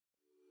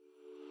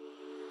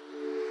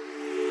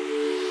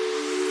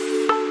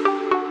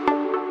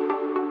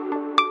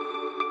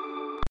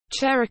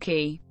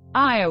Cherokee,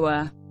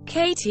 Iowa.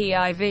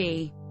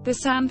 KTIV. The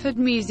Sanford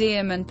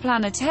Museum and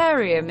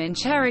Planetarium in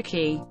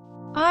Cherokee,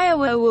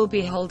 Iowa will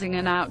be holding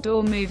an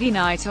outdoor movie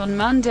night on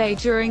Monday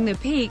during the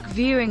peak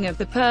viewing of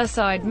the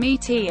Perseid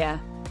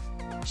Meteor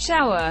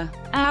shower.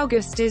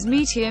 August is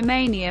Meteor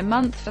Mania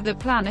month for the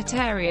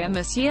planetarium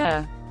this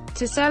year.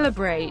 To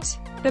celebrate,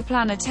 the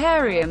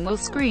planetarium will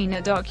screen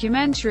a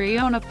documentary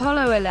on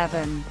Apollo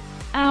 11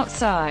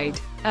 outside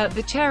at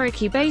the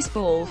Cherokee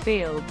baseball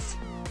fields.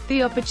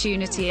 The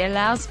opportunity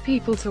allows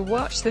people to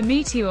watch the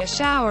meteor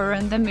shower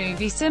and the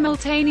movie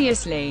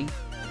simultaneously.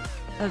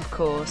 Of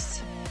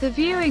course, the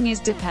viewing is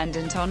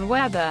dependent on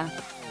weather,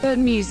 but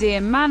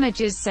museum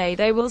managers say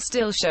they will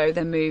still show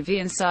the movie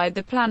inside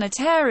the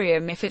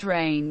planetarium if it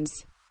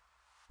rains.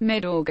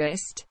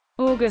 Mid-August,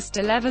 August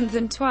 11th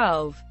and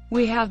 12th,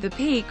 we have the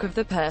peak of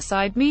the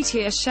Perseid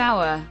Meteor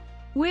shower.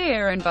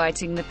 We're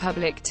inviting the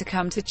public to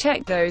come to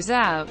check those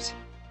out.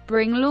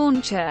 Bring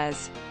lawn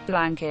chairs,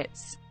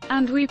 blankets,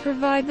 and we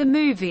provide the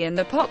movie and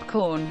the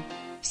popcorn.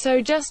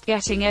 So just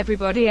getting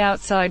everybody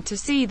outside to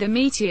see the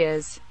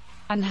meteors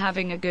and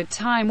having a good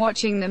time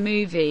watching the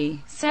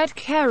movie, said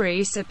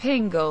Kerry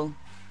Sapingle,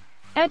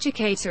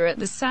 educator at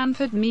the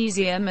Sanford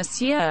Museum.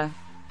 Monsieur.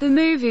 The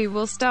movie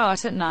will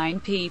start at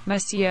 9 p.m.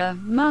 Monsieur,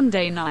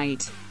 Monday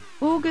night,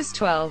 August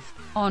 12th,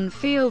 on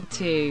Field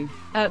 2,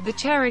 at the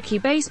Cherokee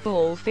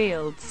baseball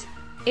fields.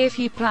 If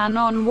you plan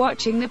on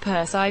watching the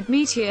Perseid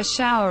Meteor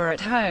shower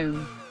at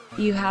home,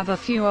 you have a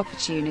few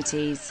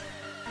opportunities.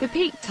 The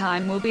peak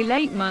time will be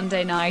late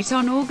Monday night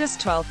on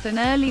August 12th and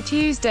early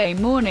Tuesday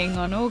morning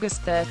on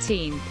August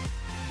 13th.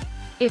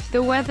 If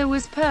the weather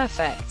was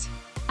perfect,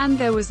 and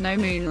there was no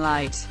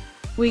moonlight,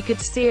 we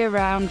could see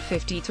around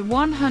 50 to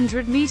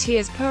 100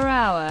 meteors per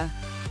hour.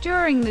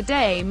 During the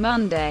day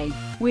Monday,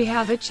 we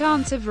have a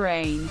chance of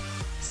rain,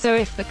 so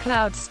if the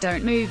clouds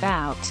don't move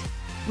out,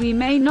 we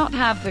may not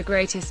have the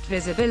greatest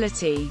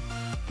visibility.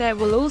 There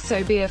will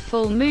also be a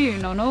full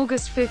moon on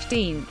August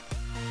 15th,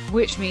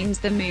 which means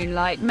the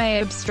moonlight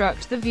may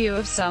obstruct the view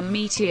of some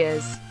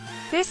meteors.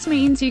 This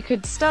means you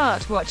could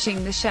start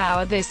watching the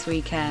shower this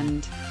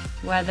weekend,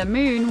 where the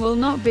moon will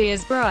not be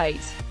as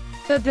bright.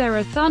 But there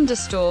are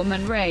thunderstorm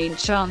and rain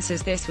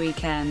chances this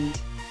weekend.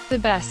 The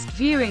best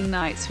viewing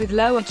nights with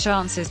lower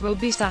chances will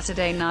be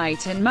Saturday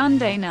night and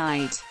Monday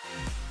night.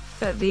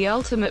 But the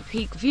ultimate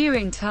peak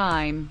viewing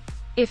time,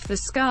 if the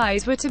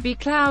skies were to be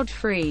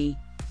cloud-free,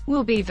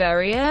 will be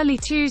very early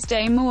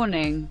Tuesday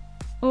morning,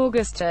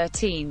 August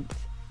 13th,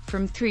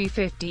 from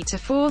 3:50 to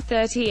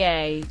 4:30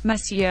 a.m.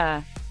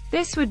 Monsieur.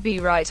 This would be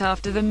right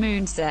after the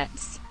moon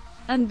sets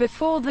and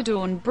before the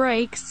dawn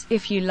breaks.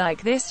 If you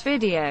like this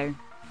video,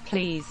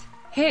 please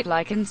hit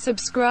like and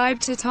subscribe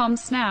to Tom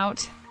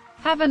Snout.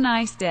 Have a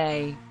nice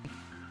day.